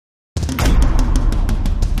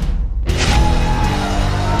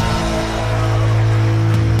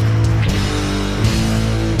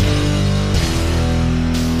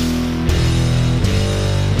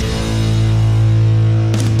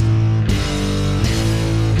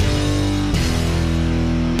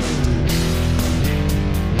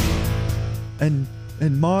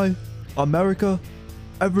my America,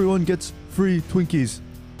 everyone gets free Twinkies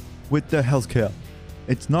with their healthcare.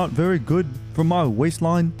 It's not very good for my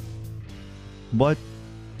waistline, but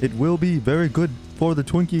it will be very good for the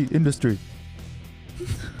Twinkie industry.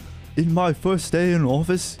 In my first day in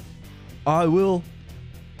office, I will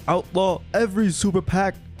outlaw every super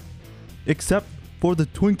PAC except for the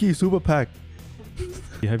Twinkie super PAC.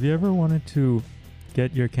 Have you ever wanted to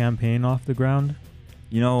get your campaign off the ground?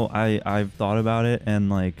 You know, I've thought about it, and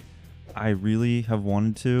like I really have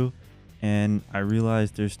wanted to, and I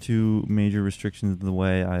realized there's two major restrictions in the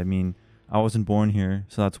way. I mean, I wasn't born here,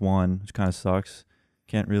 so that's one, which kind of sucks.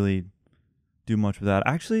 Can't really do much with that.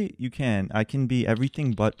 Actually, you can. I can be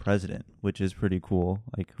everything but president, which is pretty cool.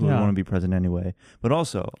 Like, who would want to be president anyway? But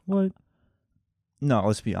also, what? No,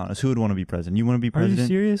 let's be honest. Who would want to be president? You want to be president? Are you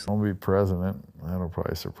serious? I'll be president. That'll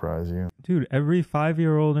probably surprise you. Dude, every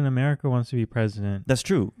 5-year-old in America wants to be president. That's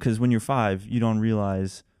true, because when you're 5, you don't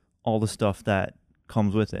realize all the stuff that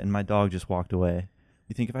comes with it. And my dog just walked away.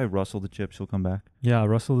 You think if I rustle the chips, she'll come back? Yeah,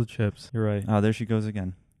 rustle the chips. You're right. Oh, there she goes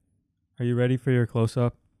again. Are you ready for your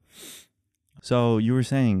close-up? So you were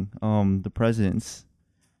saying the presidents,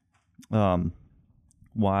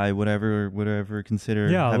 why whatever consider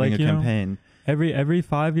having a campaign. Every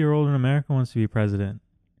 5-year-old in America wants to be president.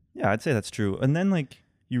 Yeah, I'd say that's true. And then like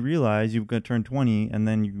you realize you've got to turn 20, and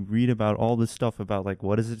then you read about all this stuff about like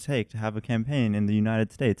what does it take to have a campaign in the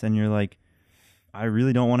United States, and you're like, I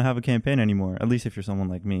really don't want to have a campaign anymore. At least if you're someone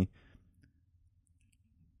like me.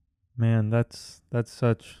 Man,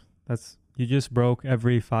 you just broke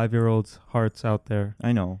every 5-year-old's hearts out there.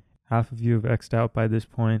 I know. Half of you have X'd out by this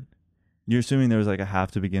point. You're assuming there was like a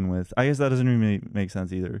half to begin with. I guess that doesn't really make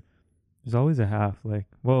sense either. There's always a half. Like,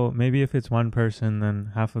 well, maybe if it's one person,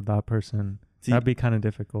 then half of that person. That'd be kind of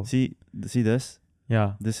difficult. See this?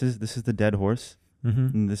 Yeah. This is the dead horse,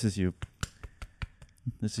 and this is you.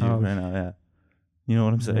 This is you right now. Yeah. You know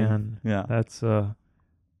what I'm saying? Man, yeah. That's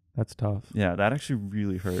tough. Yeah, that actually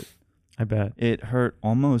really hurt. I bet. It hurt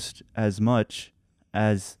almost as much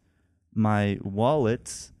as my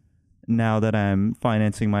wallets now that I'm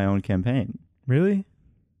financing my own campaign. Really?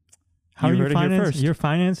 How are you financing? You're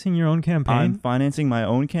financing your own campaign? I'm financing my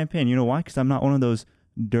own campaign. You know why? Because I'm not one of those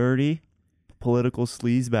dirty political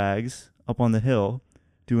sleaze bags up on the hill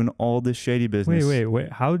doing all this shady business.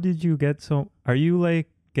 Wait. How did you get so... Are you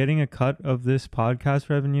like getting a cut of this podcast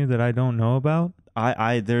revenue that I don't know about?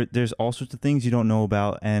 There's all sorts of things you don't know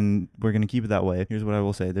about, and we're going to keep it that way. Here's what I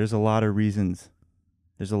will say. There's a lot of reasons.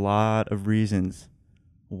 There's a lot of reasons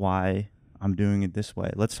why I'm doing it this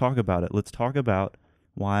way. Let's talk about it. Let's talk about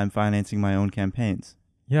why I'm financing my own campaigns.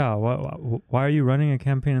 Yeah. Why are you running a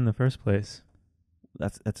campaign in the first place?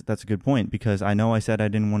 That's a good point, because I know I said I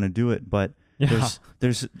didn't want to do it, but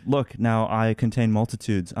there's look, now I contain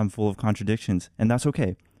multitudes. I'm full of contradictions, and that's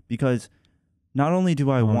okay, because not only do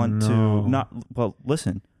I want to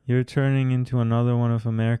listen. You're turning into another one of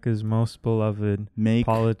America's most beloved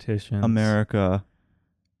politicians. America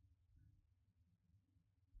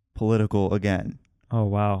political again. Oh,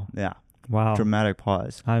 wow. Yeah. Wow. Dramatic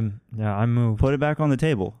pause. I'm moved. Put it back on the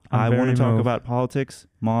table. I want to talk about politics.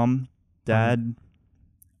 Mom, Dad,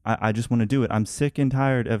 I just want to do it. I'm sick and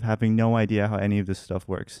tired of having no idea how any of this stuff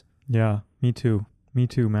works. Yeah, me too. Me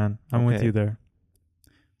too, man. I'm with you there.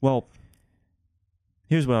 Well,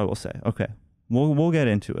 here's what I will say. Okay. We'll get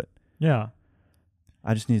into it. Yeah.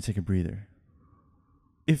 I just need to take a breather.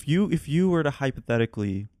 If you were to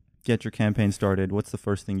hypothetically get your campaign started, what's the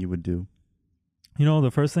first thing you would do? You know,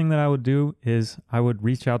 the first thing that I would do is I would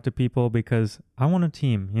reach out to people, because I want a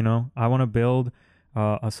team, you know. I want to build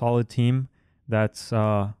a solid team that's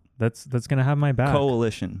going to have my back.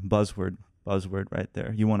 Coalition, buzzword right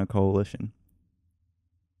there. You want a coalition.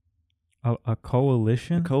 A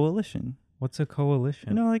coalition? A coalition. What's a coalition?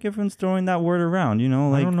 You know, like everyone's throwing that word around, you know,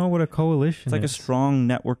 like I don't know what a coalition is. It's like a strong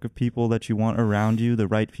network of people that you want around you, the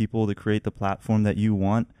right people to create the platform that you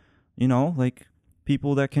want, you know, like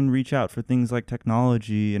people that can reach out for things like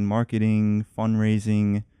technology and marketing,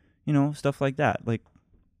 fundraising, you know, stuff like that. Like,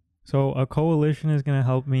 so a coalition is going to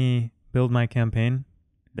help me build my campaign?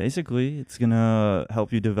 Basically, it's going to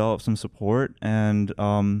help you develop some support, and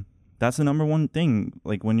that's the number one thing.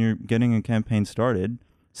 Like when you're getting a campaign started,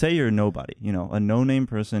 say you're a nobody, you know, a no-name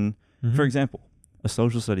person, for example, a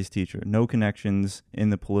social studies teacher, no connections in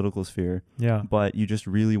the political sphere, but you just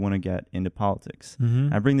really want to get into politics.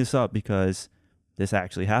 I bring this up because this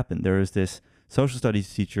actually happened. There was this social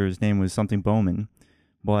studies teacher, his name was something Bowman,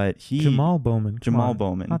 but Jamal Bowman. Jamal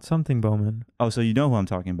Bowman. Not something Bowman. Oh, so you know who I'm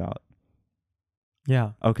talking about.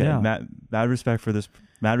 Yeah. Okay. Yeah. Mad respect for this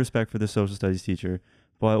social studies teacher.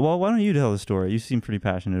 But, well, why don't you tell the story? You seem pretty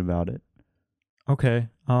passionate about it. Okay.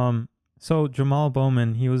 So Jamal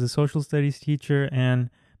Bowman, he was a social studies teacher, and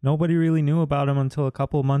nobody really knew about him until a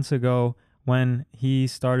couple months ago when he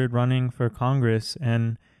started running for Congress.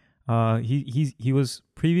 And he was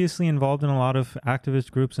previously involved in a lot of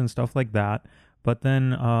activist groups and stuff like that. But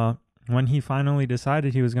then when he finally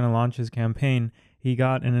decided he was going to launch his campaign, he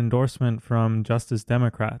got an endorsement from Justice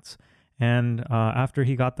Democrats. And after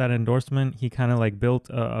he got that endorsement, he kind of like built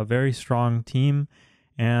a very strong team,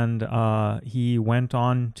 and he went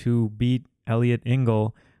on to beat Elliot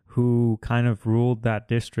Engel, who kind of ruled that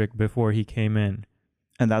district before he came in.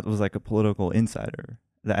 And that was like a political insider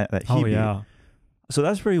that he beat. Yeah. So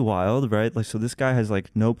that's pretty wild, right? Like, so this guy has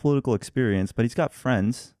like no political experience, but he's got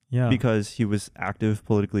friends Yeah. because he was active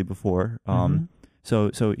politically before. Mhm.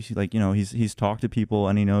 So he's like, he's talked to people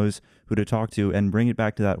and he knows who to talk to, and bring it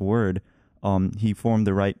back to that word. He formed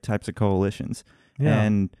the right types of coalitions. Yeah.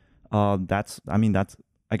 And that's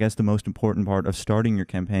I guess the most important part of starting your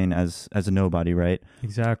campaign as a nobody, right?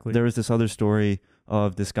 Exactly. There was this other story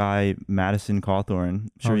of this guy, Madison Cawthorn. I'm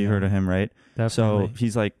sure you heard of him, right? Definitely. So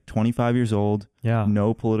he's like 25 years old, Yeah.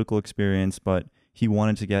 no political experience, but he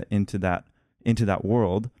wanted to get into that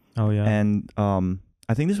world. Oh yeah. And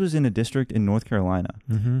I think this was in a district in North Carolina,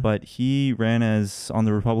 Mm-hmm. but he ran as on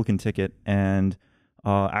the Republican ticket and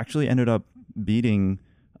actually ended up beating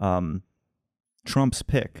Trump's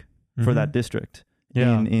pick for that district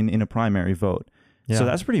Yeah. in a primary vote. Yeah. So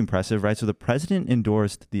that's pretty impressive, right? So the president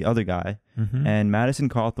endorsed the other guy, Mhm. and Madison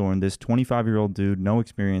Cawthorn, this 25-year-old dude, no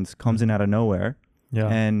experience, comes in out of nowhere. Yeah.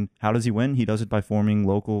 And how does he win? He does it by forming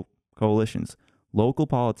local coalitions, local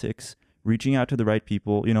politics, reaching out to the right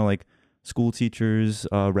people, like school teachers,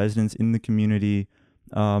 residents in the community,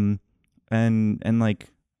 and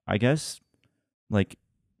like, I guess, like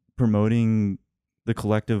promoting the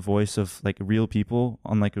collective voice of like real people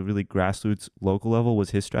on like a really grassroots local level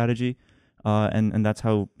was his strategy. And that's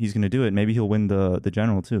how he's going to do it. Maybe he'll win the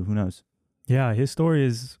general too. Who knows? Yeah, his story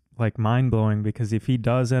is like mind blowing, because if he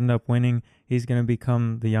does end up winning, he's gonna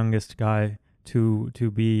become the youngest guy to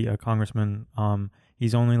be a congressman.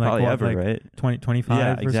 He's only like Probably what, ever, like right? 25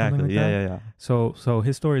 Yeah, or exactly. something like Yeah, that. yeah. So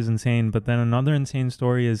his story is insane. But then another insane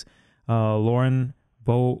story is Lauren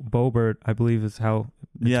Boebert, I believe is how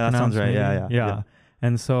it's Yeah, that sounds pronounced, right. maybe? Yeah.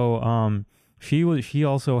 And so she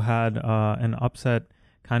also had an upset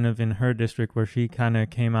kind of in her district, where she kind of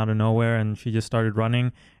came out of nowhere and she just started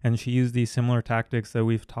running, and she used these similar tactics that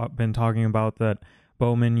we've been talking about, that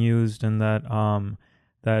Bowman used and that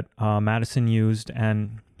Madison used,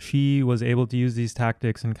 and she was able to use these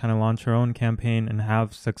tactics and kind of launch her own campaign and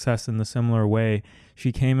have success in the similar way.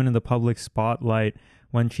 She came into the public spotlight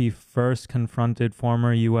when she first confronted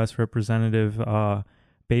former U.S. Representative Beto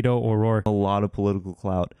O'Rourke. A lot of political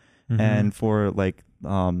clout. Mhm. And for like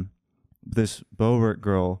this Boebert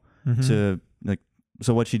girl Mhm. to like,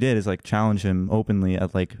 so what she did is like challenge him openly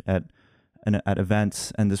at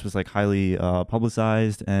events, and this was like highly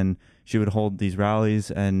publicized, and she would hold these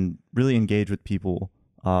rallies and really engage with people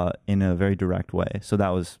in a very direct way. So that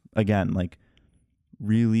was, again, like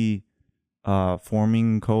really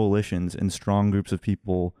forming coalitions and strong groups of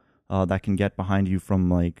people that can get behind you from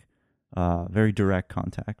like very direct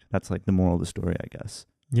contact. That's like the moral of the story, I guess.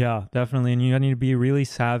 Yeah, definitely. And you need to be really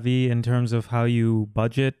savvy in terms of how you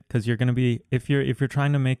budget, because you're going to be, if you're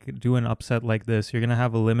trying to do an upset like this, you're going to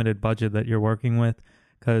have a limited budget that you're working with,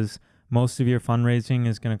 because most of your fundraising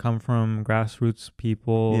is going to come from grassroots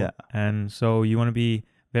people. Yeah. And so you want to be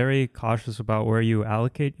very cautious about where you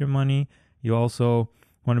allocate your money. You also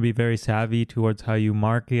want to be very savvy towards how you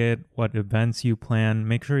market, what events you plan.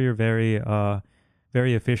 Make sure you're very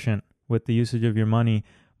efficient with the usage of your money.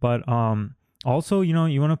 But also, you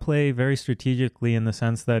want to play very strategically, in the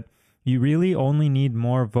sense that you really only need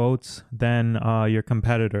more votes than your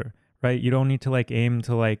competitor, right? You don't need to like aim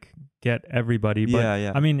to like get everybody. But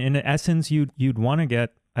Yeah. I mean, in essence, you'd want to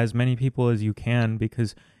get as many people as you can,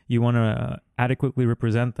 because you want to adequately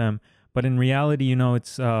represent them. But in reality,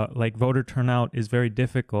 it's like voter turnout is very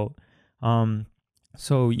difficult.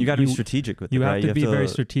 So You got to be strategic with it, you right? have to be very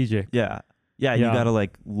strategic. Yeah. You got to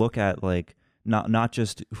like look at like not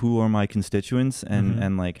just who are my constituents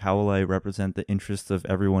and like how will I represent the interests of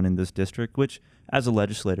everyone in this district, which as a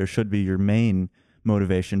legislator should be your main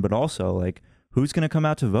motivation, but also like who's going to come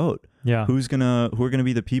out to vote? Yeah. Who are going to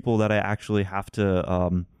be the people that I actually have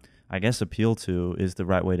to I guess appeal to is the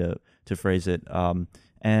right way to phrase it.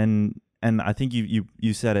 And I think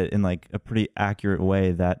you said it in like a pretty accurate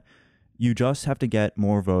way, that you just have to get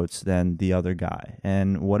more votes than the other guy.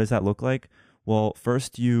 And what does that look like? Well,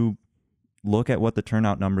 first you look at what the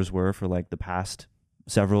turnout numbers were for like the past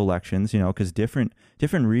several elections, because different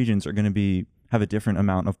regions are going to be have a different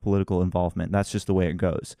amount of political involvement. That's just the way it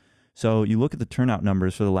goes. So you look at the turnout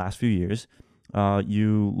numbers for the last few years.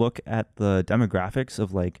 You look at the demographics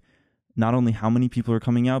of like not only how many people are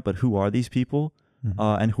coming out, but who are these people,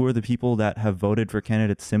 and who are the people that have voted for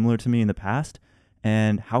candidates similar to me in the past,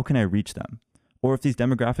 and how can I reach them? Or if these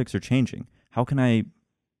demographics are changing, how can I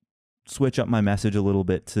switch up my message a little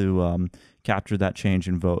bit to capture that change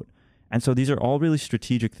and vote? And so these are all really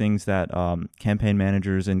strategic things that campaign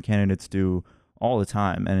managers and candidates do all the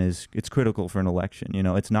time, and it's critical for an election. You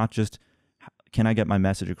know, it's not just can I get my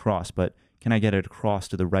message across, but can I get it across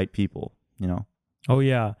to the right people? You know. Oh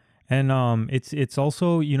yeah, and it's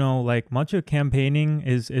also, you know, like much of campaigning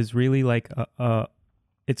is really like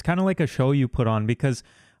it's kind of like a show you put on, because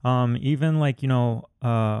even like, you know,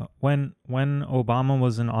 when Obama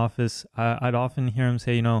was in office, I'd often hear him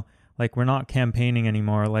say, you know, like, we're not campaigning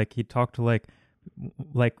anymore. Like, he'd talk to like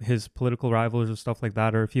his political rivals or stuff like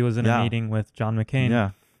that, or if he was in a meeting with John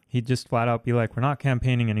McCain, he'd just flat out be like, we're not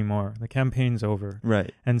campaigning anymore. The campaign's over.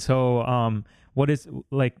 Right. And so what is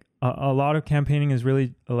like a lot of campaigning is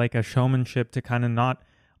really like a showmanship to kind of not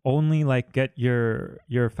only like get your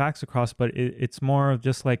facts across, but it's more of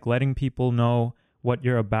just like letting people know what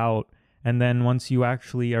you're about. And then once you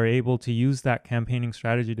actually are able to use that campaigning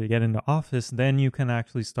strategy to get into office, then you can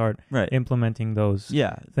actually start implementing those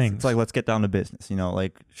things. It's like, let's get down to business, you know,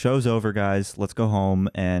 like, show's over, guys. Let's go home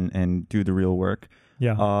and do the real work.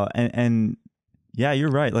 Yeah. And yeah,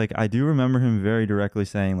 you're right. Like, I do remember him very directly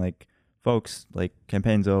saying, like, folks, like,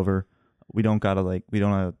 campaign's over. We don't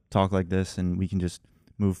gotta talk like this, and we can just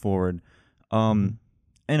move forward. You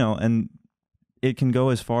know, and it can go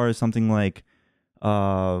as far as something like,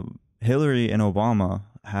 Hillary and Obama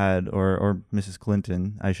had, or Mrs.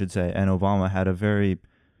 Clinton, I should say, and Obama had a very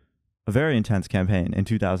intense campaign in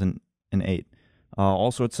 2008.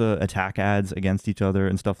 All sorts of attack ads against each other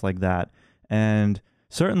and stuff like that. And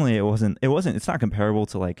certainly it's not comparable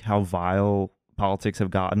to like how vile politics have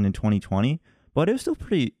gotten in 2020, but it was still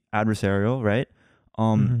pretty adversarial, right?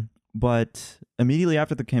 But immediately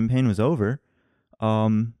after the campaign was over,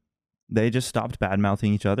 they just stopped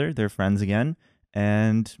bad-mouthing each other. They're friends again.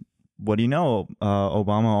 And what do you know?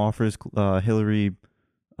 Obama offers Hillary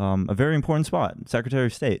a very important spot, Secretary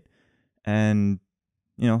of State. And,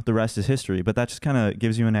 you know, the rest is history. But that just kind of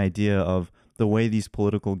gives you an idea of the way these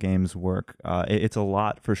political games work. It's a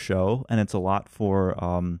lot for show, and it's a lot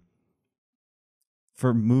for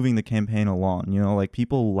moving the campaign along. You know, like,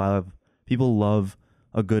 people love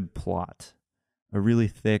a good plot, a really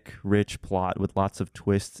thick, rich plot with lots of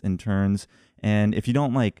twists and turns. And if you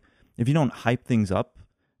don't hype things up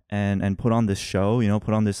and put on this show, you know,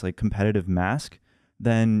 put on this like competitive mask,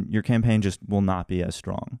 then your campaign just will not be as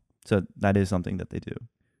strong. So that is something that they do.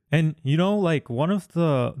 And, you know, like, one of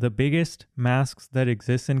the biggest masks that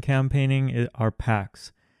exists in campaigning are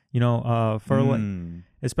PACs, you know,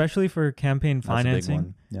 especially for campaign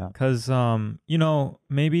financing. Yeah. Because, you know,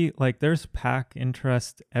 maybe like there's PAC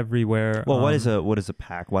interest everywhere. Well, what is a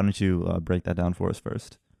PAC? Why don't you break that down for us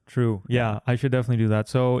first? True. Yeah, I should definitely do that.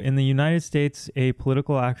 So in the United States, a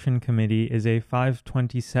political action committee is a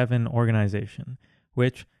 527 organization,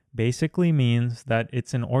 which basically means that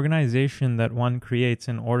it's an organization that one creates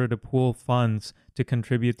in order to pool funds to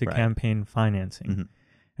contribute to campaign financing.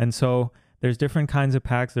 And so there's different kinds of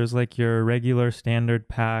PACs. There's like your regular standard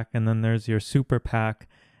PAC, and then there's your super PAC.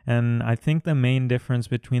 And I think the main difference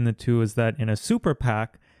between the two is that in a super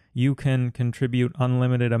PAC, you can contribute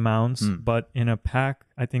unlimited amounts, but in a PAC,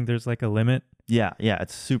 I think there's like a limit. Yeah,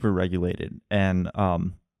 it's super regulated. And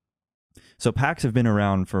so PACs have been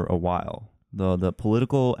around for a while. The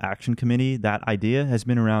Political Action Committee, that idea has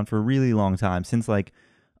been around for a really long time, since like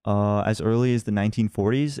as early as the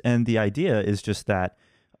 1940s. And the idea is just that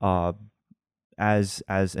as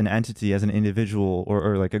an entity, as an individual,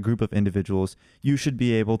 or like a group of individuals, you should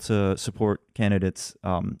be able to support candidates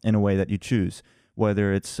in a way that you choose,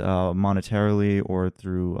 whether it's monetarily or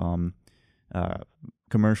through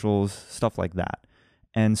commercials, stuff like that.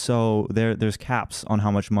 And so there's caps on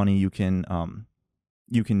how much money you can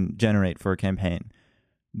generate for a campaign.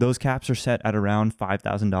 Those caps are set at around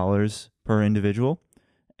 $5,000 per individual,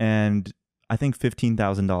 and I think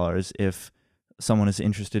 $15,000 if someone is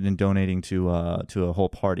interested in donating to a whole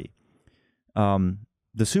party.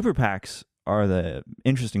 The super PACs are the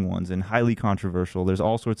interesting ones and highly controversial. There's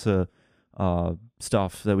all sorts of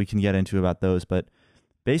stuff that we can get into about those, but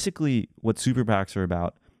basically what super PACs are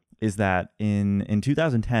about is that in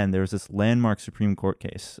 2010 there was this landmark Supreme Court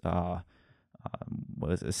case.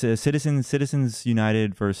 What is it? Citizens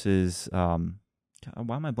United versus why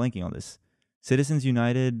am I blanking on this? Citizens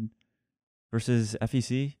United versus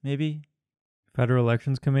FEC, maybe, Federal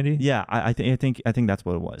Elections Committee? Yeah, I think that's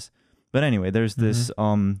what it was. But anyway, there's this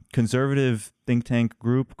conservative think tank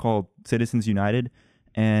group called Citizens United,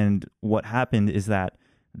 and what happened is that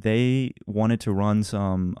they wanted to run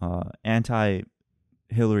some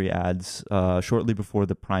anti-Hillary ads shortly before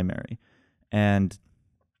the primary, and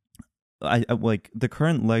I like the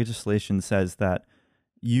current legislation says that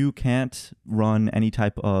you can't run any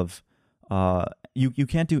type of you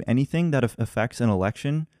can't do anything that affects an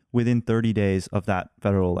election within 30 days of that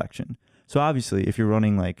federal election. So obviously, if you're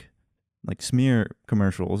running like smear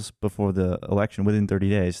commercials before the election within 30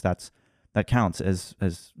 days, that counts as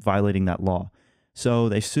violating that law. So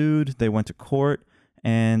they sued, they went to court,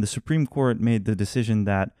 and the Supreme Court made the decision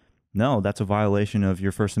that no, that's a violation of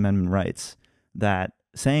your First Amendment rights. That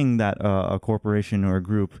saying that a corporation or a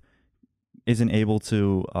group isn't able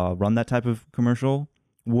to run that type of commercial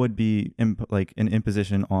would be like an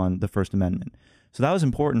imposition on the First Amendment. So that was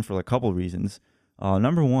important for a couple of reasons.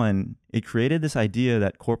 Number one, it created this idea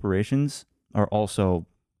that corporations are also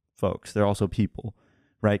folks. They're also people,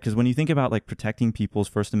 right? Because when you think about like protecting people's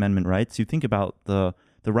First Amendment rights, you think about the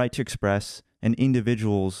right to express an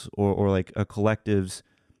individual's or like a collective's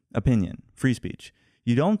opinion, free speech.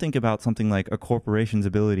 You don't think about something like a corporation's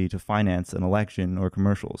ability to finance an election or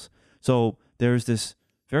commercials. So there's this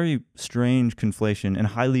very strange conflation and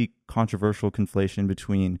highly controversial conflation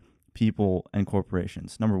between people and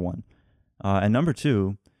corporations, number one. And number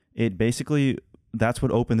two, it basically, that's what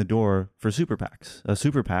opened the door for super PACs. A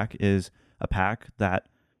super PAC is a PAC that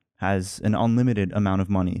has an unlimited amount of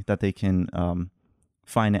money that they can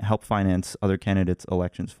help finance other candidates'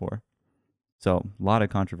 elections for. So a lot of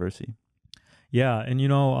controversy. Yeah, and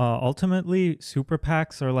ultimately, super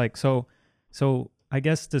PACs are like, so I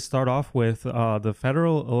guess to start off with, the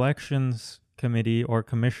Federal Elections Committee or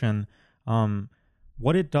Commission,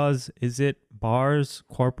 what it does is it bars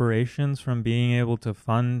corporations from being able to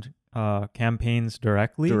fund campaigns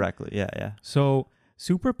directly. Directly, yeah. So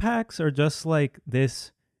super PACs are just like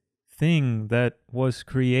this thing that was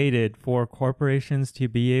created for corporations to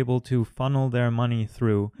be able to funnel their money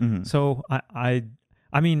through. Mm-hmm. So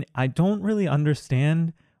I mean, I don't really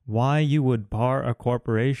understand why you would bar a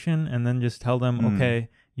corporation and then just tell them, okay,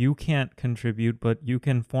 you can't contribute, but you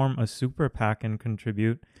can form a super PAC and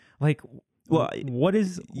contribute. Like, well, what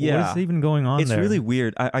is even going on there? It's really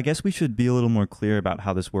weird. I guess we should be a little more clear about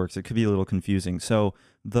how this works. It could be a little confusing. So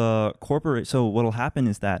what'll happen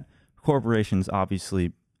is that corporations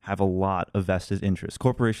obviously have a lot of vested interests.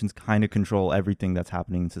 Corporations kind of control everything that's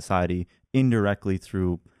happening in society indirectly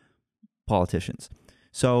through politicians.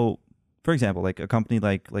 So, for example, like a company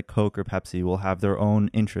like Coke or Pepsi will have their own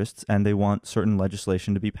interests and they want certain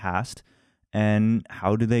legislation to be passed. And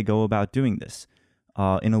how do they go about doing this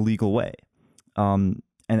in a legal way? And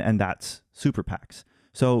that's super PACs.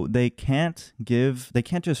 So they can't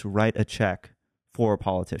just write a check for a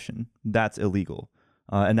politician. That's illegal.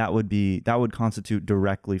 And that would constitute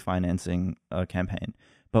directly financing a campaign.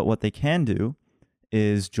 But what they can do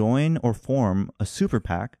is join or form a super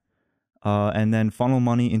PAC and then funnel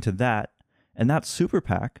money into that. And that super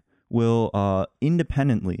PAC will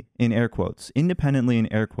independently, in air quotes,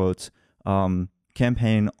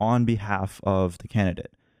 campaign on behalf of the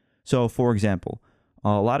candidate. So, for example,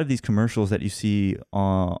 a lot of these commercials that you see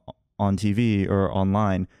on TV or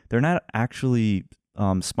online, they're not actually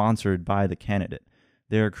sponsored by the candidate.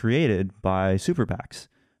 They're created by super PACs.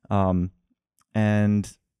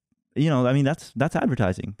 And, I mean, that's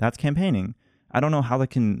advertising. That's campaigning. I don't know how that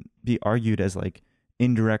can be argued as like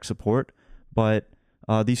indirect support, but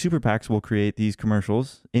these super PACs will create these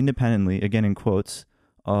commercials independently, again in quotes,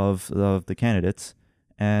 of the candidates,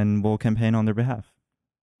 and will campaign on their behalf.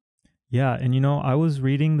 Yeah, and I was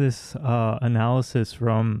reading this analysis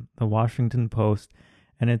from the Washington Post,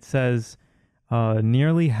 and it says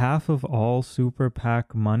nearly half of all super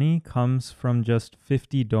PAC money comes from just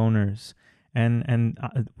 50 donors, and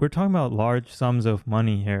we're talking about large sums of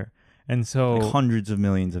money here, and so like hundreds of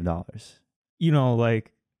millions of dollars.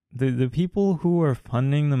 Like the people who are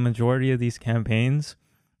funding the majority of these campaigns,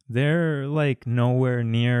 they're like nowhere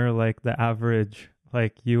near like the average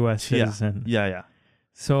like U.S. citizen. Yeah.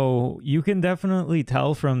 So you can definitely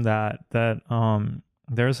tell from that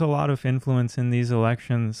there's a lot of influence in these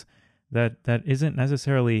elections that isn't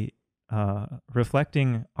necessarily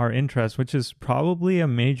reflecting our interests, which is probably a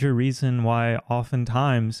major reason why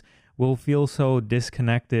oftentimes we'll feel so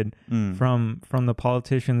disconnected from the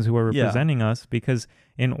politicians who are representing us, because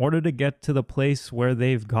in order to get to the place where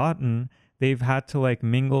they've gotten, they've had to like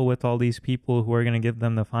mingle with all these people who are going to give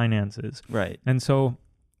them the finances. Right. And so,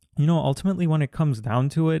 ultimately when it comes down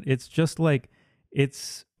to it, it's just like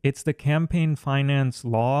it's the campaign finance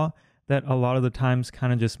law that a lot of the times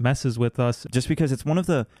kind of just messes with us. Just because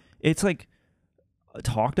it's like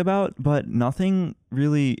talked about, but nothing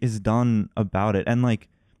really is done about it. And like,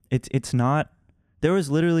 it's not, there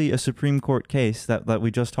was literally a Supreme Court case that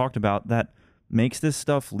we just talked about that makes this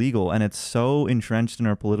stuff legal. And it's so entrenched in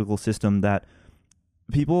our political system that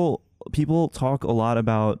people talk a lot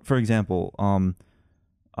about, for example,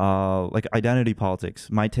 like identity politics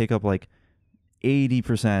might take up like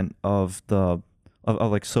 80% of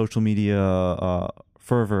like social media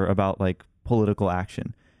fervor about like political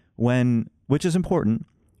action, which is important,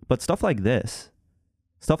 but stuff like this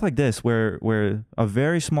where a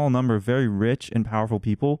very small number of very rich and powerful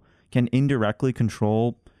people can indirectly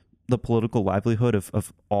control the political livelihood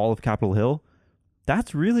of all of Capitol Hill,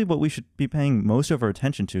 that's really what we should be paying most of our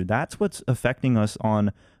attention to. That's what's affecting us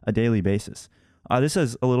on a daily basis. This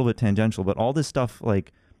is a little bit tangential, but all this stuff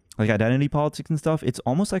like identity politics and stuff, it's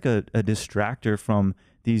almost like a distractor from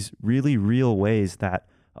these really real ways that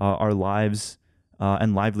our lives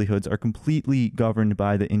and livelihoods are completely governed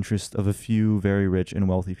by the interest of a few very rich and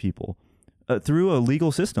wealthy people through a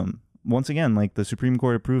legal system. Once again, like the Supreme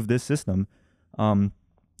Court approved this system.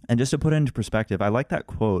 And just to put it into perspective, I like that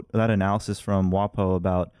quote, that analysis from WAPO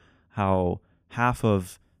about how half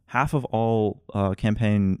of all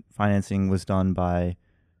campaign financing was done by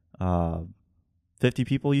 50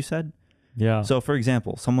 people, you said? Yeah. So, for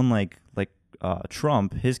example, someone like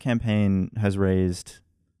Trump, his campaign has raised,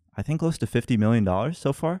 I think, close to $50 million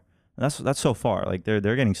so far. That's so far. Like they're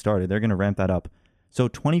getting started. They're going to ramp that up. So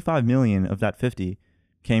 25 million of that 50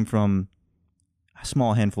 came from a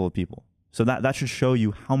small handful of people. So that should show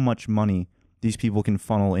you how much money these people can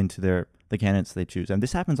funnel into the candidates they choose. And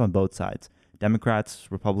this happens on both sides. Democrats,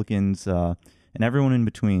 Republicans, and everyone in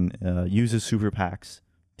between uses super PACs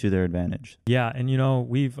to their advantage. Yeah, and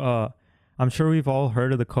I'm sure we've all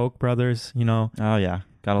heard of the Koch brothers, Oh yeah,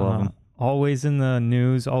 gotta love them. Always in the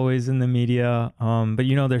news, always in the media. But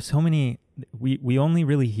there's so many, we only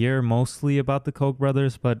really hear mostly about the Koch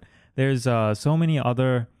brothers, but there's so many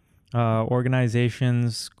other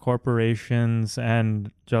organizations, corporations, and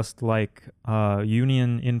just like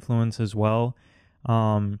union influence as well.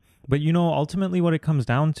 But ultimately what it comes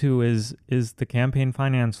down to is the campaign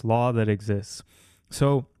finance law that exists.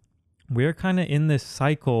 So we're kind of in this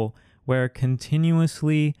cycle where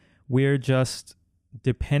continuously we're just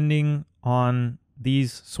depending on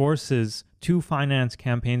these sources to finance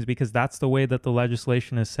campaigns because that's the way that the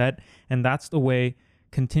legislation is set, and that's the way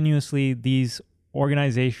continuously these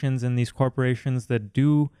organizations and these corporations that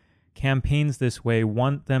do campaigns this way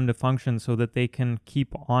want them to function so that they can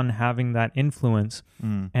keep on having that influence.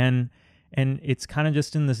 And it's kind of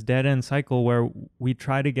just in this dead end cycle where we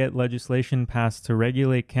try to get legislation passed to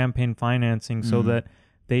regulate campaign financing so that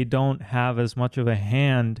they don't have as much of a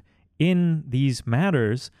hand in these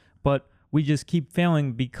matters, but we just keep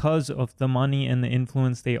failing because of the money and the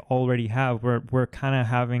influence they already have. We're kind of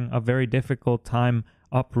having a very difficult time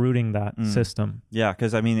uprooting that system. Yeah,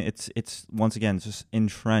 because I mean, it's once again, it's just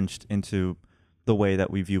entrenched into the way that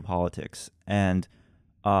we view politics. And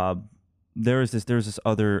there's this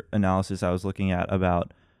other analysis I was looking at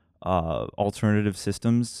about alternative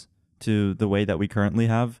systems to the way that we currently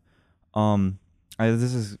have.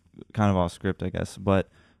 This is kind of off script, I guess, but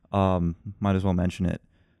might as well mention it.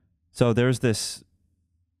 So there's this.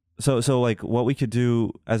 So like what we could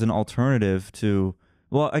do as an alternative to.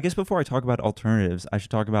 Well, I guess before I talk about alternatives, I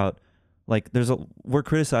should talk about like we're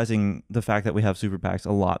criticizing the fact that we have super PACs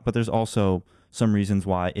a lot, but there's also some reasons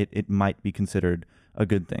why it might be considered a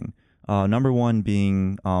good thing. Number one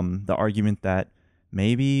being the argument that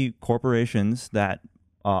maybe corporations that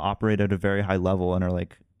operate at a very high level and are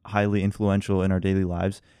like highly influential in our daily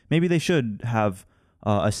lives, maybe they should have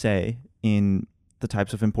a say in the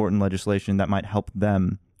types of important legislation that might help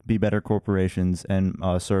them be better corporations and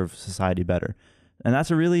serve society better. And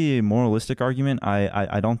that's a really moralistic argument.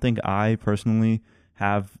 I don't think I personally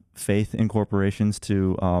have faith in corporations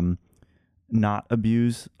to not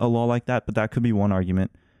abuse a law like that, but that could be one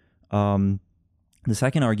argument. The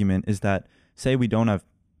second argument is that, say we don't have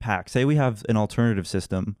PACs, say we have an alternative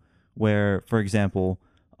system where, for example,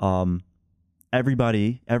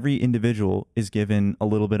 every individual is given a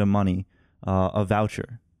little bit of money, a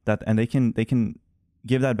voucher, and they can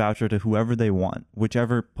give that voucher to whoever they want,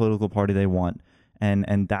 whichever political party they want.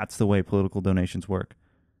 And that's the way political donations work.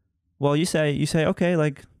 Well, you say, okay,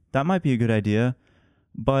 like that might be a good idea,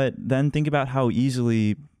 but then think about how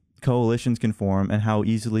easily coalitions can form and how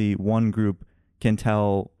easily one group can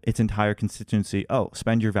tell its entire constituency, oh,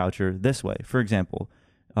 spend your voucher this way. For example,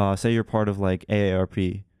 say you're part of like AARP,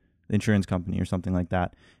 the insurance company or something like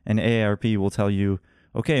that, and AARP will tell you,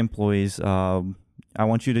 okay, employees, I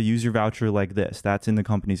want you to use your voucher like this. That's in the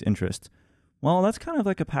company's interest. Well, that's kind of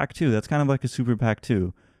like a PAC 2. That's kind of like a super PAC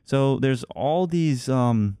 2. So there's all these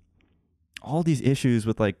issues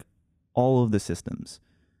with like all of the systems.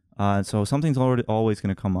 So something's always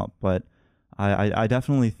going to come up. But I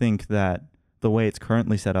definitely think that the way it's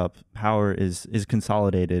currently set up, power is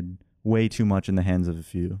consolidated way too much in the hands of a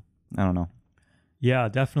few. I don't know. Yeah,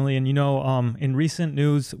 definitely. And, in recent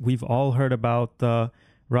news, we've all heard about the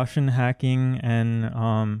Russian hacking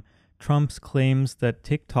and Trump's claims that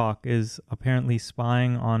TikTok is apparently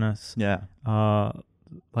spying on us. Yeah. I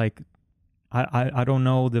don't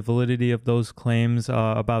know the validity of those claims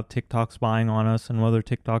about TikTok spying on us and whether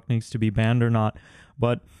TikTok needs to be banned or not.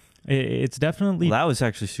 But it's definitely... Well, that was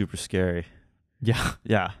actually super scary. Yeah.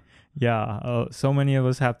 Yeah. Yeah. So many of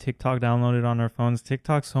us have TikTok downloaded on our phones.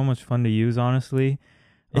 TikTok's so much fun to use, honestly.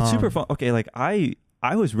 It's super fun. Okay, like I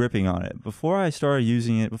was ripping on it. Before I started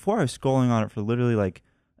using it, before I was scrolling on it for literally like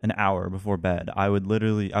an hour before bed, I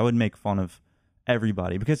would make fun of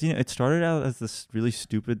everybody because it started out as this really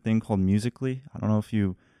stupid thing called Musical.ly. I don't know if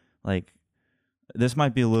you like. This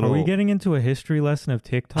might be a little. Are we getting into a history lesson of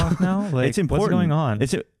TikTok now? Like, it's important. What's going on?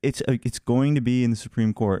 It's going to be in the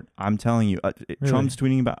Supreme Court. I'm telling you. Really? Trump's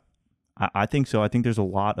tweeting about. I think so. I think there's a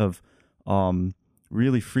lot of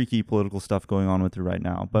really freaky political stuff going on with it right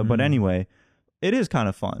now. But anyway, it is kind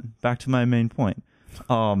of fun. Back to my main point.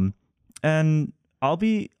 And I'll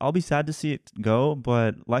be sad to see it go.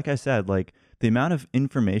 But like I said, like the amount of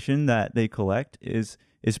information that they collect is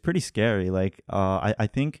pretty scary. Like I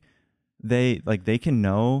think they can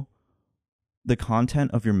know the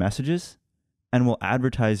content of your messages and will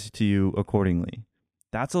advertise to you accordingly.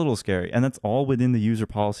 That's a little scary, and that's all within the user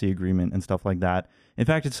policy agreement and stuff like that. In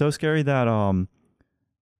fact, it's so scary that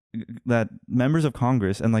that members of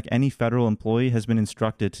Congress and like any federal employee has been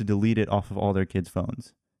instructed to delete it off of all their kids'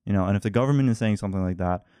 phones. And if the government is saying something like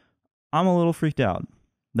that, I'm a little freaked out.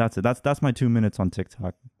 That's it. That's my 2 minutes on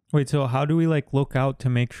TikTok. Wait, so how do we like look out to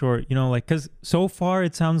make sure, because so far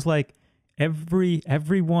it sounds like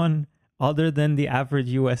everyone other than the average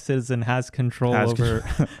U.S. citizen has control over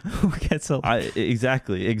who gets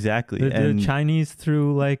exactly. The Chinese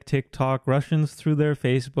through like TikTok, Russians through their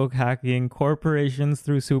Facebook hacking, corporations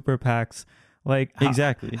through super PACs. Like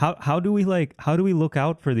exactly. How do we look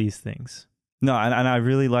out for these things? No, and I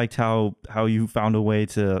really liked how you found a way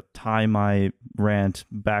to tie my rant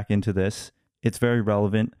back into this. It's very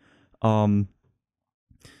relevant.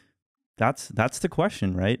 That's the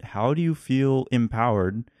question, right? How do you feel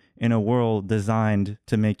empowered in a world designed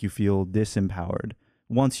to make you feel disempowered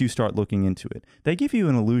once you start looking into it? They give you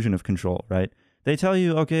an illusion of control, right? They tell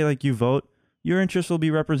you, okay, like you vote, your interests will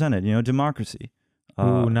be represented, democracy.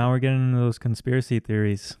 Ooh, now we're getting into those conspiracy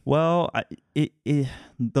theories. Well,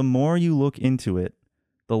 the more you look into it,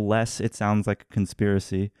 the less it sounds like a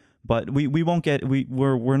conspiracy. But we won't get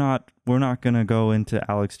we're not gonna go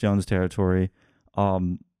into Alex Jones territory.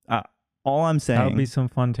 All I'm saying, that would be some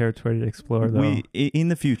fun territory to explore, though. In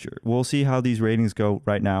the future, we'll see how these ratings go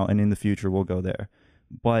right now, and in the future, we'll go there.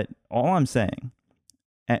 But all I'm saying,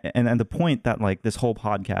 and the point that like this whole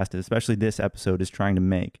podcast, especially this episode, is trying to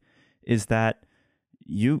make, is that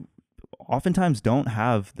you oftentimes don't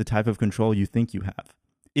have the type of control you think you have.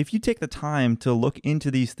 If you take the time to look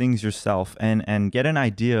into these things yourself and get an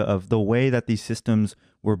idea of the way that these systems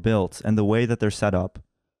were built and the way that they're set up,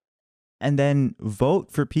 and then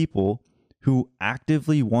vote for people who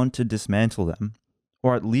actively want to dismantle them,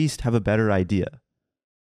 or at least have a better idea,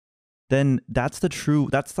 then that's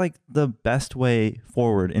like the best way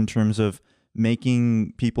forward in terms of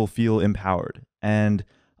making people feel empowered and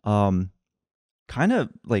kind of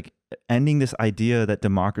like ending this idea that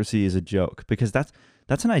democracy is a joke, because that's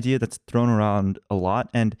an idea that's thrown around a lot,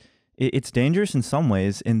 and it's dangerous in some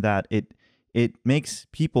ways in that it makes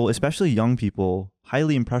people, especially young people,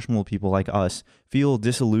 highly impressionable people like us, feel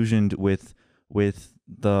disillusioned with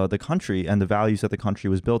the country and the values that the country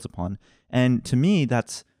was built upon. And to me,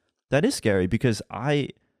 that is scary, because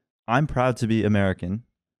I'm proud to be American.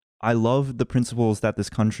 I love the principles that this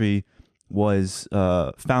country was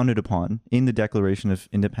founded upon in the Declaration of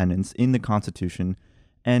Independence, in the Constitution.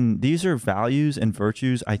 And these are values and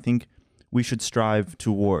virtues I think we should strive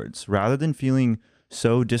towards, rather than feeling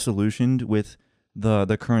so disillusioned with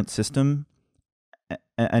the current system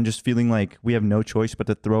and just feeling like we have no choice but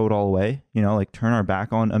to throw it all away, like turn our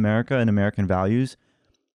back on America and American values.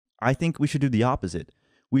 I think we should do the opposite.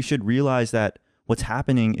 We should realize that what's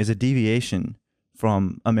happening is a deviation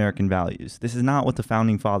from American values. This is not what the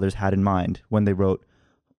founding fathers had in mind when they wrote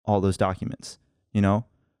all those documents,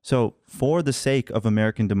 So for the sake of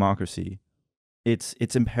American democracy, it's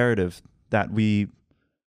imperative that we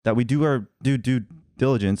do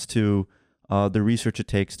diligence to the research it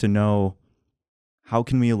takes to know how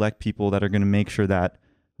can we elect people that are going to make sure that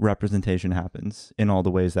representation happens in all the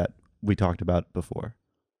ways that we talked about before.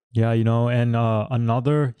 Yeah, you know, and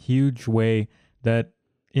another huge way that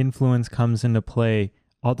influence comes into play,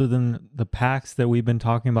 other than the PACs that we've been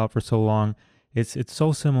talking about for so long, it's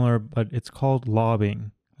so similar, but it's called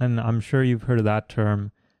lobbying. And I'm sure you've heard of that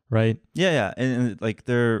term, right? Yeah. And like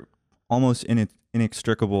they're almost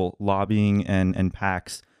inextricable, lobbying and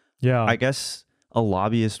PACs. Yeah. I guess a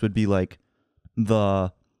lobbyist would be like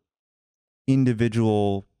the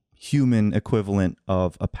individual human equivalent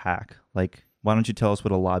of a PAC. Like, why don't you tell us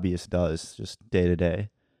what a lobbyist does just day to day?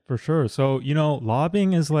 For sure. So, you know,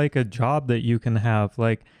 lobbying is like a job that you can have.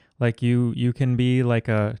 Like you can be like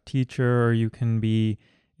a teacher, or you can be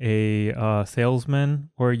a salesman,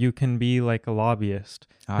 or you can be like a lobbyist.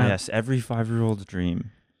 Yes, every 5-year-old's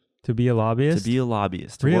dream. To be a lobbyist? To be a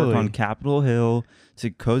lobbyist. To Really? work on Capitol Hill,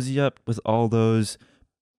 to cozy up with all those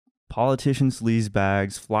politician sleaze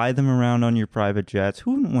bags, fly them around on your private jets.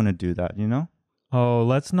 Who wouldn't want to do that, you know? Oh,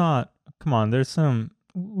 let's not. Come on,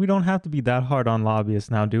 we don't have to be that hard on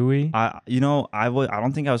lobbyists now, do we? I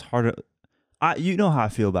don't think I was hard. You know how I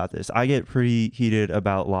feel about this. I get pretty heated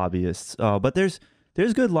about lobbyists. But there's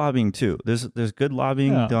good lobbying too. There's good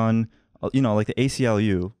lobbying done. You know, like the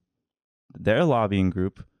ACLU, they're a lobbying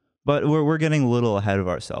group, but we're getting a little ahead of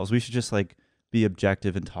ourselves. We should just like be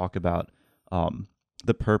objective and talk about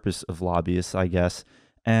the purpose of lobbyists, I guess.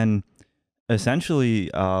 And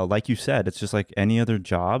essentially, like you said, it's just like any other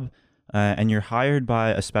job. And you're hired by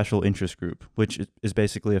a special interest group, which is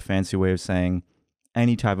basically a fancy way of saying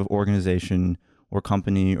any type of organization or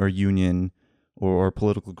company or union or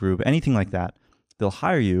political group, anything like that. They'll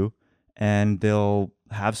hire you and they'll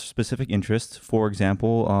have specific interests. For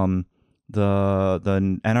example, the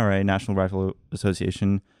NRA, National Rifle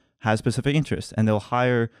Association, has specific interests, and they'll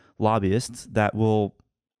hire lobbyists that will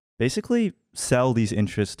basically sell these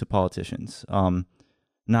interests to politicians.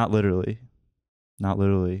 Not literally.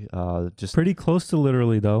 Just pretty close to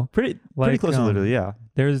literally, though. Pretty close to literally, yeah.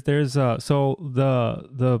 There's so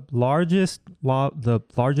the largest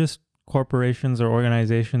corporations or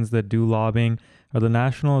organizations that do lobbying are the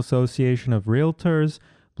National Association of Realtors,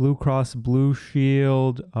 Blue Cross Blue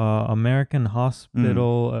Shield, American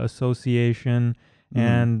Hospital Association,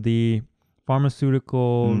 and the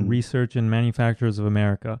Pharmaceutical Research and Manufacturers of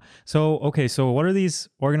America. So what are these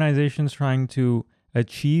organizations trying to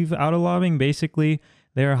achieve out of lobbying? Basically,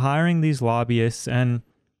 they're hiring these lobbyists, and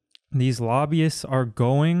these lobbyists are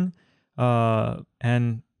going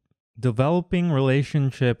and developing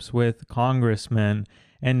relationships with congressmen,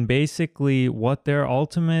 and basically what their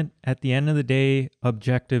ultimate, at the end of the day,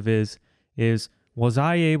 objective is was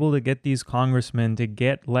I able to get these congressmen to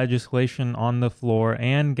get legislation on the floor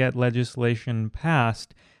and get legislation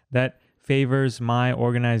passed that favors my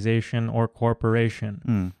organization or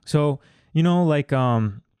corporation? So, you know, like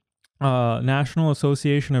National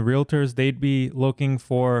Association of Realtors, they'd be looking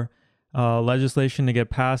for legislation to get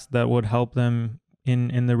passed that would help them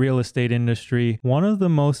in the real estate industry. One of the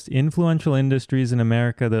most influential industries in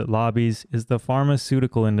America that lobbies is the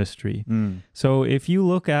pharmaceutical industry. So if you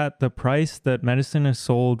look at the price that medicine is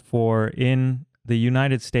sold for in the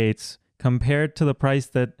United States compared to the price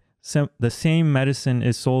that the same medicine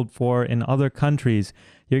is sold for in other countries,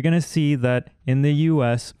 you're going to see that in the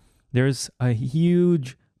US, there's a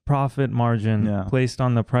huge profit margin placed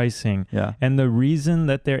on the pricing. And the reason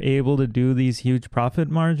that they're able to do these huge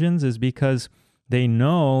profit margins is because they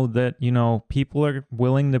know that, you know, people are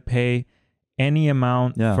willing to pay any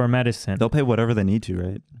amount for medicine. They'll pay whatever they need to,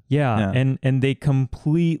 right? Yeah. And they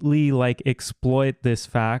completely like exploit this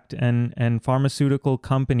fact, and pharmaceutical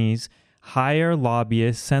companies hire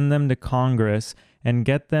lobbyists, send them to Congress, and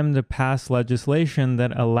get them to pass legislation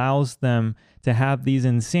that allows them to have these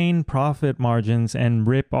insane profit margins and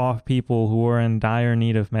rip off people who are in dire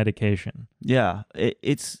need of medication. Yeah,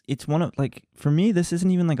 it's one of, like, for me, this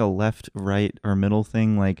isn't even like a left, right, or middle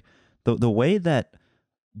thing. Like the way that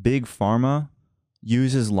big pharma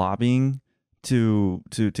uses lobbying to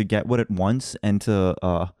get what it wants and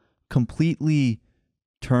to completely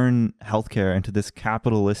turn healthcare into this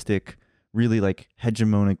capitalistic, really like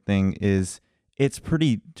hegemonic thing it's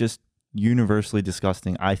pretty just universally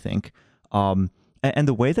disgusting, I think. And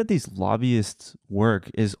the way that these lobbyists work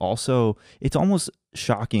is also, it's almost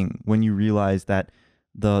shocking when you realize that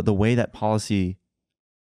the way that policy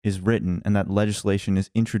is written and that legislation is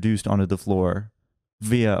introduced onto the floor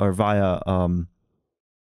via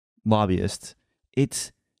lobbyists.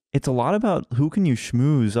 It's a lot about who can you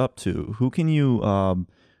schmooze up to, who can you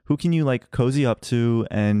like cozy up to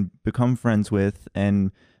and become friends with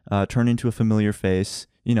and turn into a familiar face,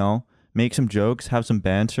 you know, make some jokes, have some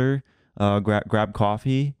banter, grab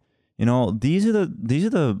coffee. You know, these are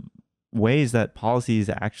the ways that policy is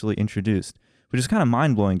actually introduced, which is kind of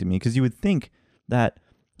mind-blowing to me, because you would think that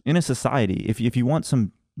in a society, if you want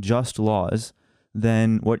some just laws,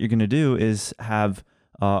 then what you're going to do is have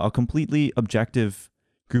a completely objective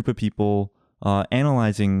group of people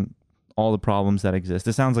analyzing all the problems that exist.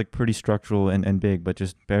 This sounds like pretty structural and big, but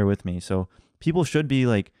just bear with me. So people should be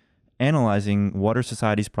like analyzing what are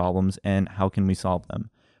society's problems and how can we solve them.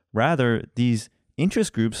 Rather, these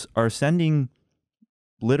interest groups are sending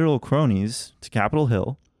literal cronies to Capitol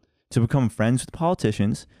Hill to become friends with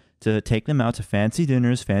politicians, to take them out to fancy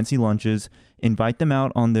dinners, fancy lunches, invite them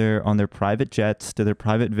out on their private jets to their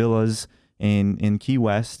private villas in Key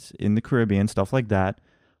West, in the Caribbean, stuff like that.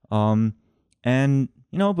 And,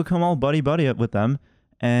 you know, become all buddy up with them,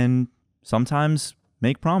 and sometimes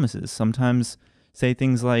make promises, sometimes say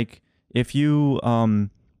things like, if you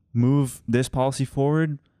move this policy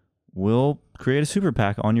forward, we'll create a super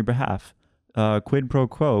PAC on your behalf. Quid pro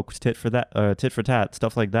quo, tit for tat,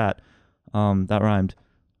 stuff like that. That rhymed.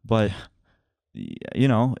 But, you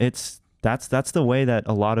know, that's the way that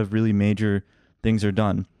a lot of really major things are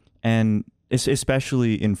done. And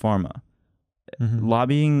especially in pharma. Mm-hmm.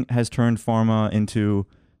 Lobbying has turned pharma into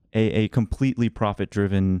a completely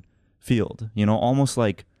profit-driven field. You know, almost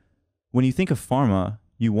like when you think of pharma,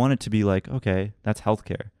 you want it to be like, okay, that's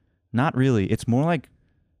healthcare. Not really. It's more like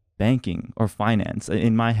banking or finance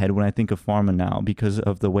in my head when I think of pharma now, because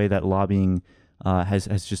of the way that lobbying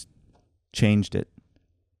has just changed it.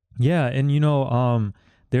 Yeah, and you know,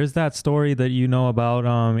 there's that story that you know about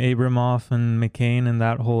Abramoff and McCain and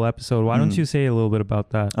that whole episode. Why don't you say a little bit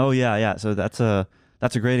about that? Oh yeah. So that's a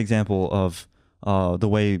great example of the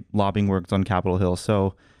way lobbying works on Capitol Hill.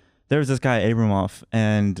 So there was this guy Abramoff,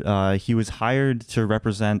 and he was hired to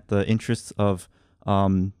represent the interests of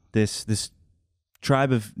this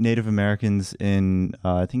tribe of Native Americans in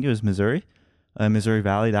I think it was Missouri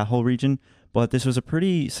Valley, that whole region. But this was a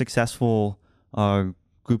pretty successful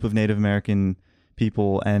group of Native American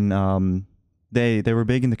people, and they were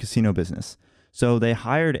big in the casino business. So they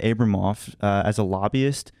hired Abramoff as a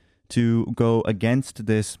lobbyist to go against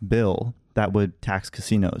this bill that would tax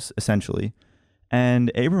casinos, essentially.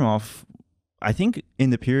 And Abramoff, I think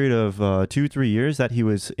in the period of 2-3 years that he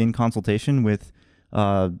was in consultation with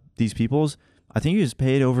these peoples, I think he was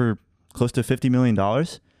paid over close to $50 million.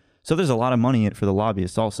 So there's a lot of money in it for the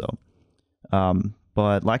lobbyists also.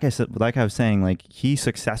 But like I was saying, like, he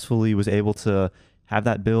successfully was able to have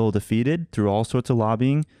that bill defeated through all sorts of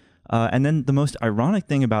lobbying. And then the most ironic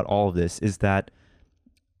thing about all of this is that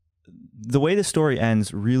the way the story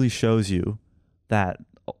ends really shows you that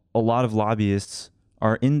a lot of lobbyists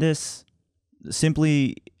are in this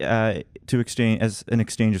simply to exchange as an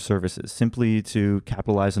exchange of services, simply to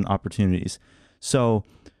capitalize on opportunities. So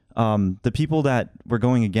the people that were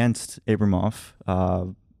going against Abramoff,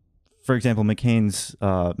 for example,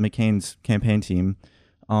 McCain's campaign team,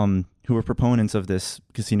 who were proponents of this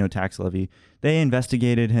casino tax levy, they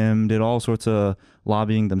investigated him, did all sorts of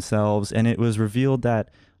lobbying themselves, and it was revealed that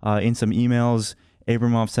in some emails,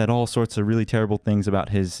 Abramoff said all sorts of really terrible things about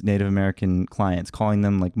his Native American clients, calling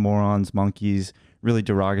them like morons, monkeys, really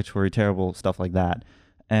derogatory, terrible stuff like that.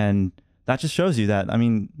 And that just shows you that, I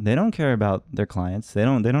mean, they don't care about their clients. They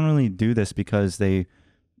don't really do this because they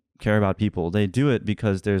care about people. They do it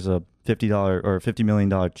because there's a $50 or $50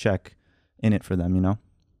 million check in it for them, you know?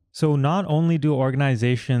 So not only do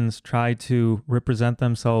organizations try to represent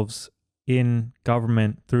themselves in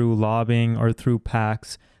government through lobbying or through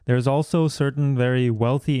PACs, there's also certain very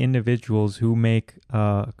wealthy individuals who make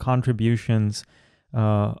contributions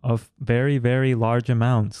of very, very large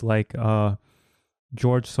amounts, like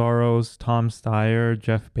George Soros, Tom Steyer,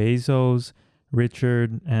 Jeff Bezos,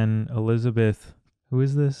 Richard and Elizabeth. Who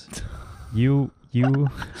is this? You.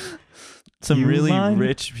 Some really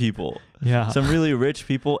rich people. Yeah. Some really rich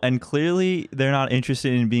people. And clearly they're not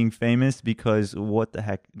interested in being famous, because what the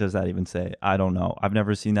heck does that even say? I don't know. I've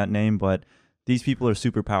never seen that name, but these people are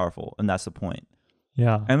super powerful, and that's the point.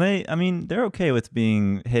 Yeah. And they're okay with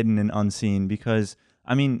being hidden and unseen, because,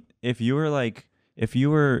 I mean, if you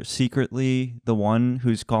were secretly the one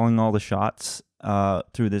who's calling all the shots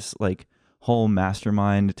through this like whole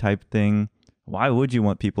mastermind type thing, why would you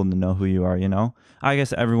want people to know who you are, you know? I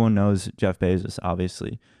guess everyone knows Jeff Bezos,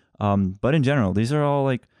 obviously. But in general, these are all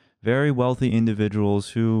like very wealthy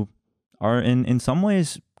individuals who are in some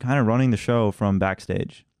ways kind of running the show from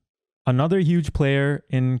backstage. Another huge player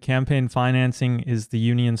in campaign financing is the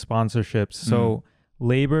union sponsorships. So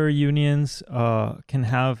labor unions can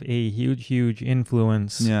have a huge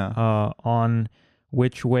influence on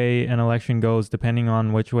which way an election goes depending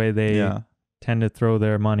on which way they tend to throw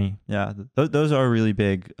their money. Yeah, those are really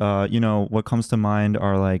big. What comes to mind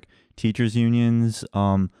are like teachers unions,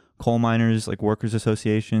 coal miners, like workers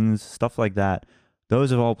associations, stuff like that.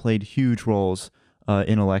 Those have all played huge roles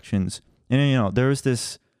in elections. And there was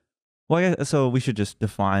this. Well, so we should just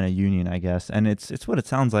define a union, I guess, and it's what it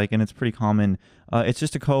sounds like, and it's pretty common. It's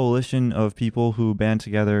just a coalition of people who band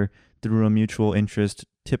together through a mutual interest.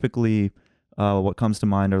 Typically, what comes to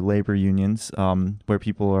mind are labor unions, where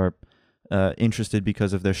people are interested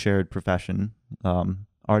because of their shared profession.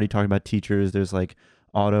 Already talked about teachers. There's like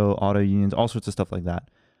auto unions, all sorts of stuff like that.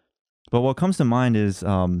 But what comes to mind is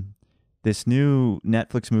this new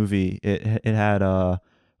Netflix movie. It had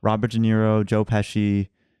Robert De Niro, Joe Pesci.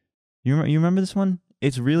 You remember this one?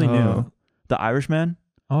 It's really new. The Irishman.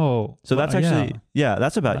 Oh, so that's actually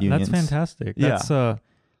that's about unions. That's fantastic.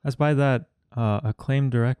 That's by that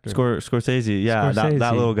acclaimed director Scorsese. Yeah, Scorsese.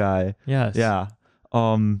 That little guy. Yes. Yeah.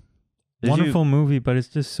 Wonderful movie, but it's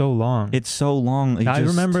just so long. It's so long. I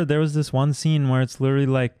remember there was this one scene where it's literally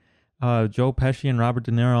like Joe Pesci and Robert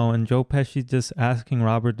De Niro, and Joe Pesci just asking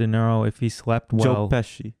Robert De Niro if he slept well.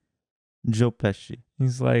 Joe Pesci.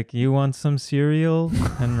 He's like, "You want some cereal?"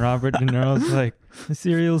 And Robert De Niro's like, "The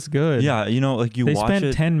cereal's good." Yeah, like they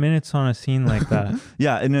spent 10 minutes on a scene like that.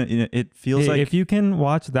 Yeah, and it feels like if you can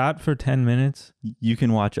watch that for 10 minutes, you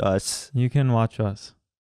can watch us. You can watch us.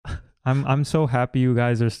 I'm so happy you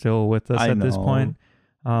guys are still with us at this point.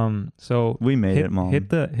 So we made it, Mom. Hit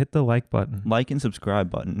the like button. Like and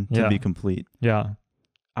subscribe button to be complete. Yeah.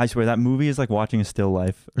 I swear that movie is like watching a still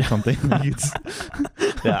life or something.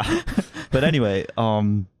 Yeah. But anyway,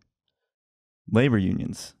 labor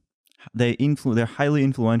unions, they're highly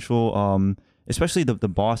influential, especially the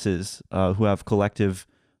bosses who have collectivized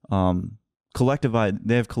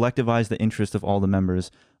the interest of all the members.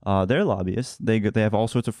 They're lobbyists. They have all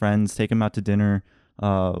sorts of friends, take them out to dinner,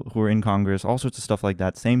 who are in Congress, all sorts of stuff like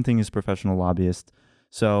that. Same thing as professional lobbyists.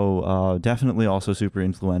 So definitely also super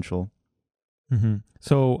influential. Mm-hmm.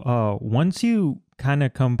 So once you kind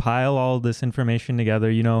of compile all this information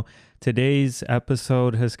together, today's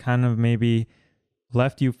episode has kind of maybe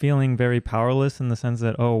left you feeling very powerless in the sense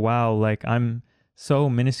that, oh, wow, like I'm so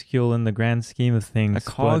minuscule in the grand scheme of things. A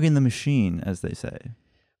cog in the machine, as they say.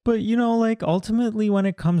 But, like ultimately when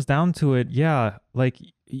it comes down to it, like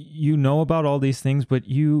about all these things, but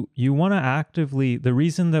you want to actively, the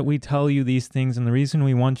reason that we tell you these things and the reason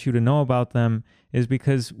we want you to know about them is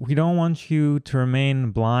because we don't want you to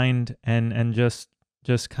remain blind and just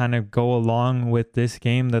kind of go along with this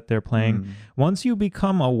game that they're playing. Once you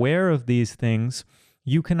become aware of these things,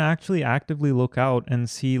 you can actually actively look out and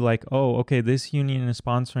see like, oh, okay, this union is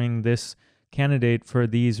sponsoring this candidate for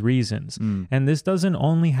these reasons. And this doesn't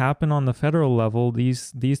only happen on the federal level.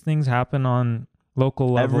 These things happen on local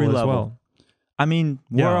level as well. I mean,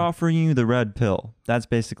 we're offering you the red pill. That's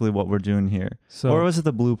basically what we're doing here. Or was it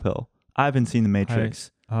the blue pill? I haven't seen The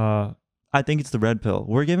Matrix. I think it's the red pill.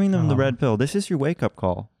 We're giving them the red pill. This is your wake-up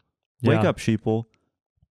call. Wake up, sheeple.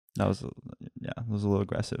 That was a little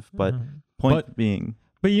aggressive, but point being.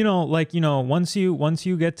 But once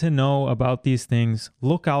you get to know about these things,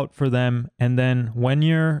 look out for them, and then when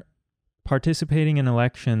you're participating in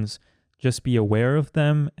elections, just be aware of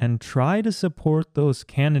them and try to support those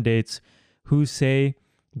candidates who say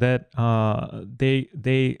that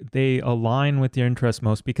they align with your interests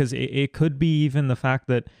most, because it could be even the fact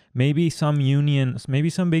that maybe some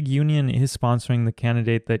big union is sponsoring the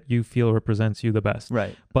candidate that you feel represents you the best.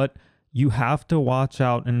 Right. But you have to watch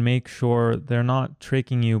out and make sure they're not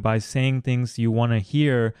tricking you by saying things you want to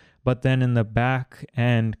hear, but then in the back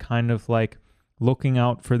end kind of like looking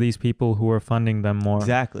out for these people who are funding them more.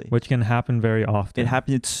 Exactly. Which can happen very often. It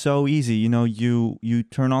happens. It's so easy. You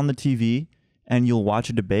turn on the TV and you'll watch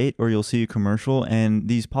a debate or you'll see a commercial, and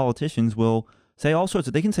these politicians will say all sorts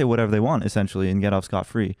of, they can say whatever they want essentially and get off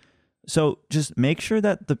scot-free. So just make sure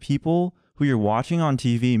that the people who you're watching on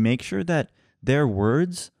TV, make sure that their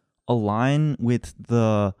words align with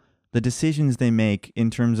the decisions they make in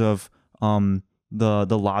terms of the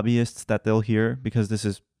lobbyists that they'll hear, because this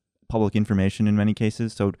is public information in many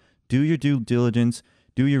cases. So do your due diligence,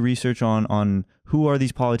 do your research on who are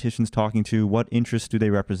these politicians talking to, what interests do they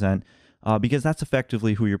represent, because that's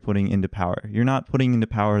effectively who you're putting into power. You're not putting into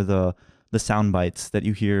power the sound bites that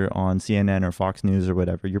you hear on CNN or Fox News or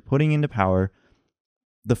whatever. You're putting into power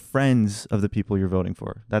the friends of the people you're voting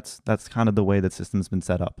for. That's kind of the way that system's been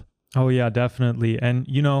set up. Oh yeah, definitely. And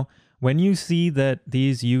when you see that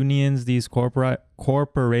these unions, these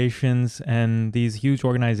corporations and these huge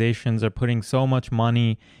organizations are putting so much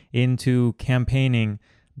money into campaigning,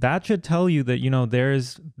 that should tell you that,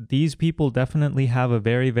 these people definitely have a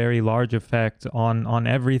very, very large effect on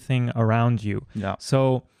everything around you. Yeah.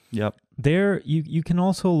 So Yep. there, you can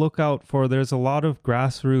also look out for, there's a lot of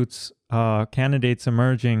grassroots candidates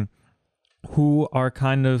emerging who are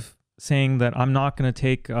kind of saying that I'm not going to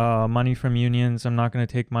take money from unions, I'm not going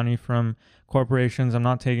to take money from corporations, I'm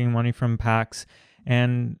not taking money from PACs.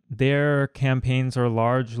 And their campaigns are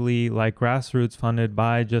largely like grassroots funded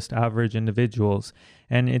by just average individuals.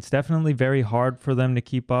 And it's definitely very hard for them to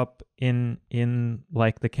keep up in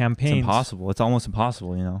like the campaigns. It's impossible. It's almost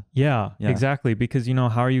impossible, Yeah, exactly. Because,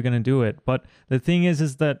 how are you going to do it? But the thing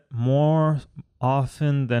is that more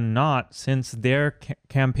often than not, since their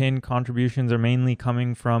campaign contributions are mainly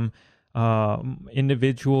coming from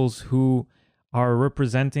individuals who are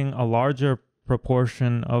representing a larger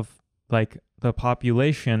proportion of like the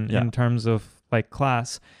population in terms of like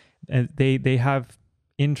class, they have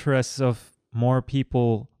interests of more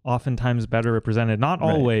people oftentimes better represented. Not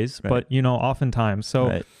always, but oftentimes.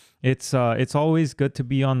 So it's always good to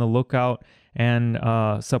be on the lookout and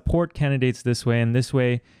support candidates this way. And this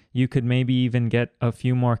way, you could maybe even get a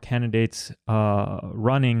few more candidates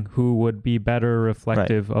running who would be better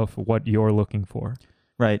reflective of what you're looking for.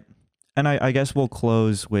 Right. And I guess we'll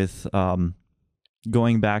close with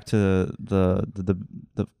going back to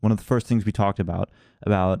the one of the first things we talked about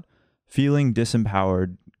feeling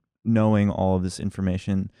disempowered, knowing all of this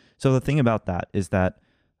information. So the thing about that is that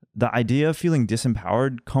the idea of feeling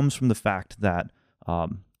disempowered comes from the fact that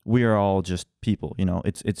we are all just people.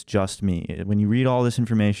 It's just me. When you read all this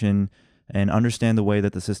information and understand the way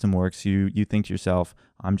that the system works, you think to yourself,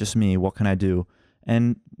 I'm just me. What can I do?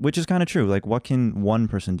 And which is kind of true. Like, what can one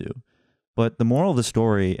person do? But the moral of the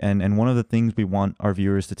story, and one of the things we want our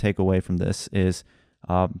viewers to take away from this is,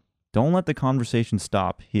 don't let the conversation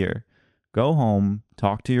stop here. Go home,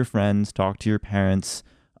 talk to your friends, talk to your parents,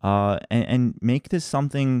 and make this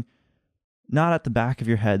something not at the back of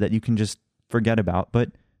your head that you can just forget about,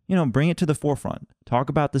 but bring it to the forefront. Talk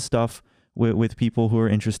about this stuff with people who are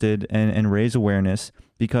interested and raise awareness,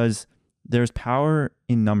 because there's power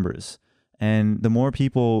in numbers. And the more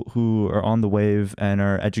people who are on the wave and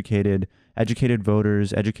are educated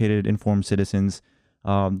voters, educated, informed citizens,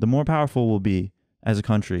 the more powerful we'll be as a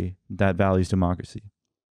country that values democracy.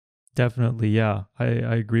 Definitely, yeah. I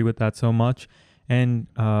agree with that so much. And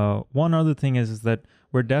one other thing is that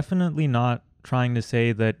we're definitely not trying to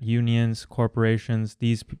say that unions, corporations,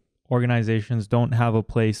 these organizations don't have a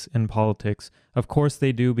place in politics. Of course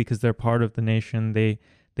they do, because they're part of the nation.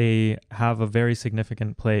 They have a very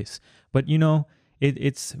significant place. But,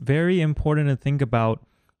 it's very important to think about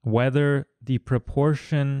whether the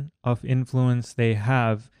proportion of influence they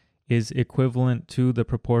have is equivalent to the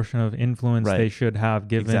proportion of influence they should have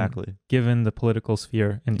given the political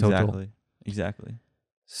sphere in total. Exactly.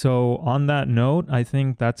 So on that note, I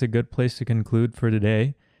think that's a good place to conclude for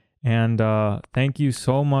today. And thank you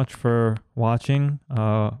so much for watching.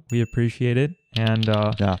 We appreciate it. And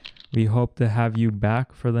we hope to have you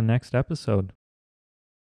back for the next episode.